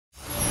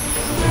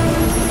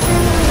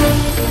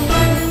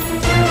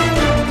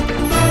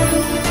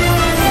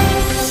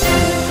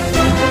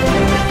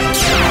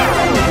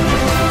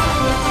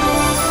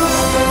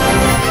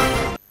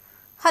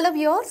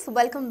viewers,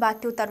 welcome back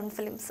to Tarhun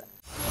Films.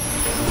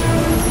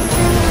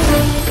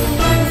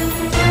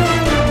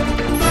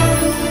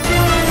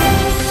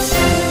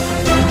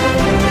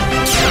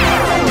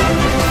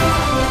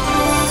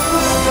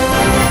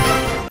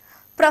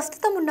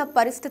 ప్రస్తుతం ఉన్న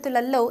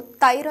పరిస్థితులలో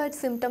థైరాయిడ్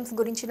సింప్టమ్స్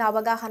గురించిన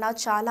అవగాహన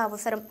చాలా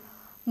అవసరం.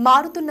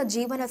 మారుతున్న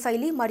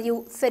జీవనశైలి మరియు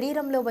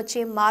శరీరంలో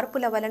వచ్చే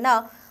మార్పుల వలన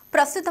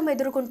ప్రస్తుతం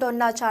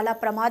ఎదుర్కొంటున్న చాలా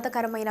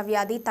ప్రమాదకరమైన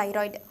వ్యాధి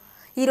థైరాయిడ్.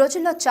 ఈ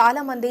రోజుల్లో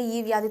చాలా మంది ఈ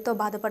వ్యాధితో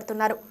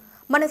బాధపడుతున్నారు.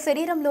 మన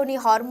శరీరంలోని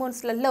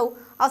హార్మోన్స్లలో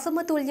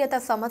అసమతుల్యత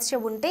సమస్య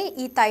ఉంటే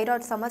ఈ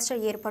థైరాయిడ్ సమస్య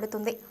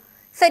ఏర్పడుతుంది.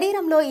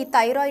 శరీరంలో ఈ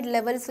థైరాయిడ్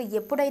లెవెల్స్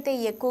ఎప్పుడైతే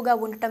ఎక్కువగా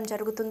ఉండటం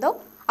జరుగుతుందో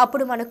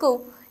అప్పుడు మనకు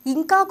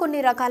ఇంకా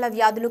కొన్ని రకాల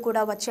వ్యాధులు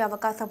కూడా వచ్చే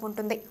అవకాశం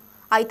ఉంటుంది.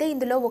 అయితే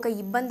ఇందులో ఒక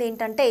ఇబ్బంది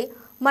ఏంటంటే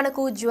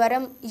మనకు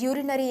జ్వరం,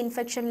 యూరినరీ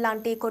ఇన్ఫెక్షన్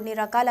లాంటి కొన్ని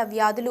రకాల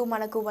వ్యాధులు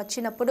మనకు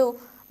వచ్చినప్పుడు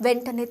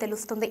వెంటనే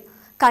తెలుస్తుంది.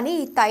 కానీ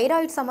ఈ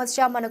థైరాయిడ్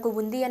సమస్య మనకు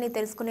ఉంది అని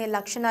తెలుసుకునే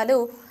లక్షణాలు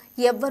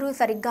ఎవ్వరూ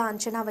సరిగ్గా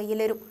అంచనా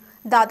వేయలేరు.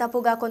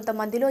 దాదాపుగా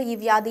కొంతమందిలో ఈ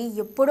వ్యాధి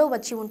ఎప్పుడో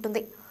వచ్చి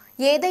ఉంటుంది.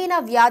 ఏదైనా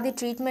వ్యాధి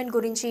ట్రీట్మెంట్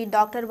గురించి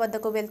డాక్టర్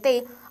వద్దకు వెళ్తే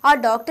ఆ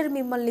డాక్టర్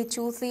మిమ్మల్ని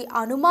చూసి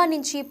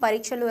అనుమానించి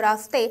పరీక్షలు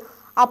రాస్తే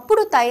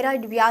అప్పుడు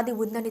థైరాయిడ్ వ్యాధి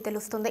ఉందని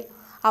తెలుస్తుంది.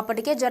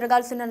 అప్పటికే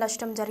జరగాల్సిన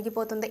నష్టం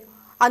జరిగిపోతుంది.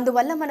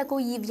 అందువల్ల మనకు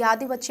ఈ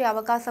వ్యాధి వచ్చే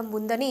అవకాశం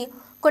ఉందని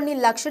కొన్ని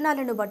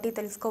లక్షణాలను బట్టి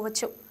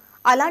తెలుసుకోవచ్చు.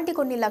 అలాంటి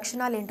కొన్ని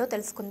లక్షణాలు ఏంటో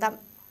తెలుసుకుందాం.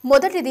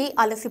 మొదటిది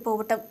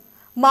అలసిపోవటం.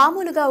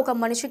 మామూలుగా ఒక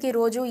మనిషికి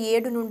రోజు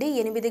 7 నుండి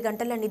 8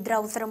 గంటల నిద్ర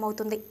అవసరం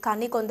అవుతుంది.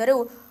 కానీ కొందరు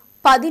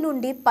 10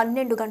 నుండి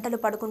 12 గంటలు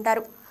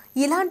పడుకుంటారు.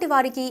 ఇలాంటి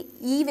వారికి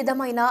ఈ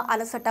విధమైన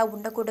అలసట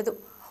ఉండకూడదు.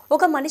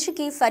 ఒక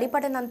మనిషికి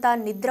సరిపడనంత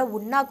నిద్ర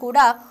ఉన్నా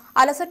కూడా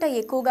అలసట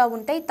ఎక్కువగా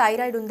ఉంటే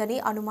థైరాయిడ్ ఉందని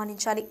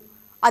అనుమానించాలి.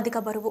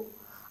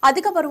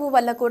 అధిక బరువు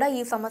వల్ల కూడా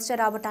ఈ సమస్య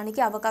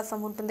రావడానికి అవకాశం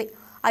ఉంటుంది.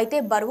 అయితే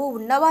బరువు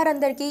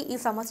ఉన్నవారందరికీ ఈ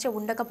సమస్య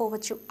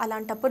ఉండకపోవచ్చు.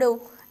 అలాంటప్పుడు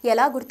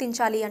ఎలా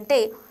గుర్తించాలి అంటే,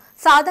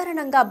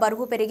 సాధారణంగా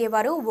బరువు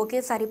పెరిగేవారు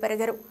ఒకేసారి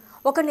పెరగరు.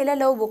 ఒక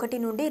నెలలో 1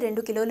 నుండి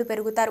 2 కిలోలు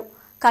పెరుగుతారు.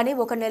 కానీ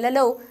ఒక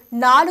నెలలో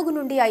 4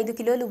 నుండి 5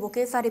 కిలోలు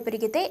ఒకేసారి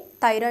పెరిగితే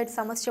థైరాయిడ్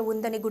సమస్య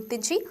ఉందని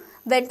గుర్తించి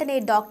వెంటనే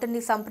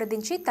డాక్టర్ని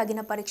సంప్రదించి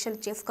తగిన పరీక్షలు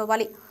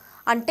చేసుకోవాలి.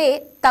 అంటే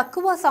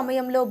తక్కువ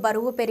సమయంలో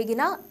బరువు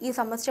పెరిగినా ఈ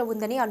సమస్య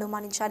ఉందని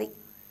అనుమానించాలి.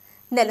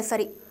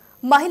 నెలసరి.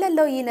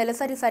 మహిళల్లో ఈ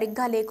నెలసరి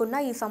సరిగ్గా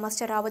లేకున్నా ఈ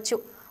సమస్య రావచ్చు.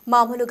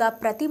 మామూలుగా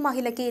ప్రతి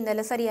మహిళకి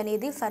నెలసరి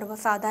అనేది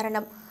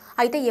సర్వసాధారణం.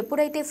 అయితే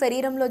ఎప్పుడైతే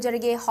శరీరంలో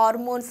జరిగే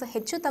హార్మోన్స్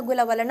హెచ్చు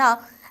తగ్గుల వలన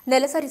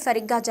నెలసరి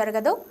సరిగ్గా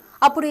జరగదో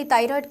అప్పుడు ఈ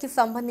థైరాయిడ్కి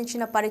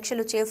సంబంధించిన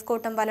పరీక్షలు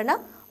చేసుకోవటం వలన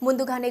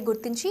ముందుగానే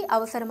గుర్తించి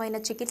అవసరమైన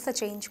చికిత్స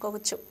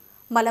చేయించుకోవచ్చు.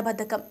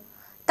 మలబద్ధకం.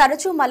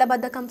 తరచూ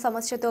మలబద్ధకం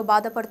సమస్యతో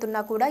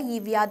బాధపడుతున్నా కూడా ఈ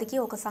వ్యాధికి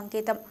ఒక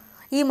సంకేతం.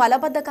 ఈ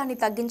మలబద్ధకాన్ని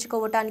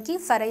తగ్గించుకోవటానికి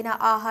సరైన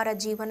ఆహార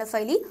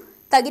జీవనశైలి,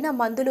 తగిన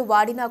మందులు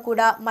వాడినా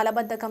కూడా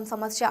మలబద్ధకం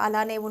సమస్య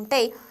అలానే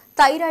ఉంటే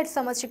థైరాయిడ్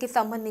సమస్యకి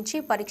సంబంధించి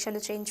పరీక్షలు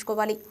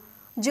చేయించుకోవాలి.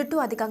 జుట్టు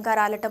అధికంగా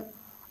రాలటం.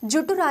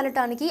 జుట్టు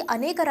రాలటానికి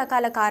అనేక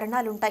రకాల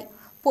కారణాలుంటాయి.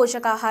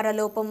 పోషకాహార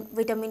లోపం,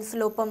 విటమిన్స్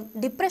లోపం,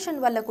 డిప్రెషన్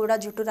వల్ల కూడా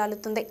జుట్టు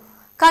రాలుతుంది.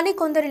 కానీ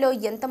కొందరిలో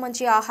ఎంత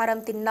మంచి ఆహారం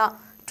తిన్నా,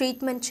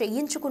 ట్రీట్మెంట్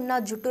చేయించుకున్నా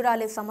జుట్టు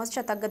రాలే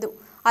సమస్య తగ్గదు.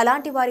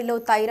 అలాంటి వారిలో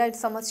థైరాయిడ్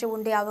సమస్య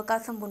ఉండే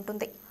అవకాశం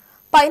ఉంటుంది.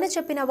 పైన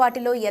చెప్పిన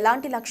వాటిలో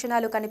ఎలాంటి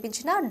లక్షణాలు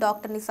కనిపించినా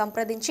డాక్టర్ని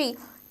సంప్రదించి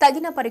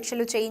తగిన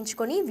పరీక్షలు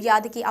చేయించుకొని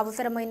వ్యాధికి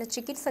అవసరమైన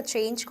చికిత్స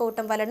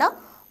చేయించుకోవటం వలన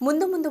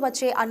ముందు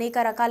వచ్చే అనేక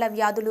రకాల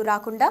వ్యాధులు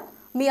రాకుండా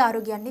మీ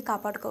ఆరోగ్యాన్ని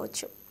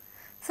కాపాడుకోవచ్చు.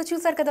 సో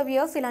చూసారు కదా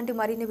వ్యూయర్స్, ఇలాంటి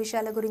మరిన్ని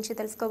విషయాల గురించి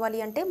తెలుసుకోవాలి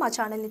అంటే మా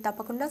ఛానల్ని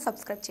తప్పకుండా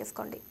సబ్స్క్రైబ్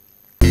చేసుకోండి.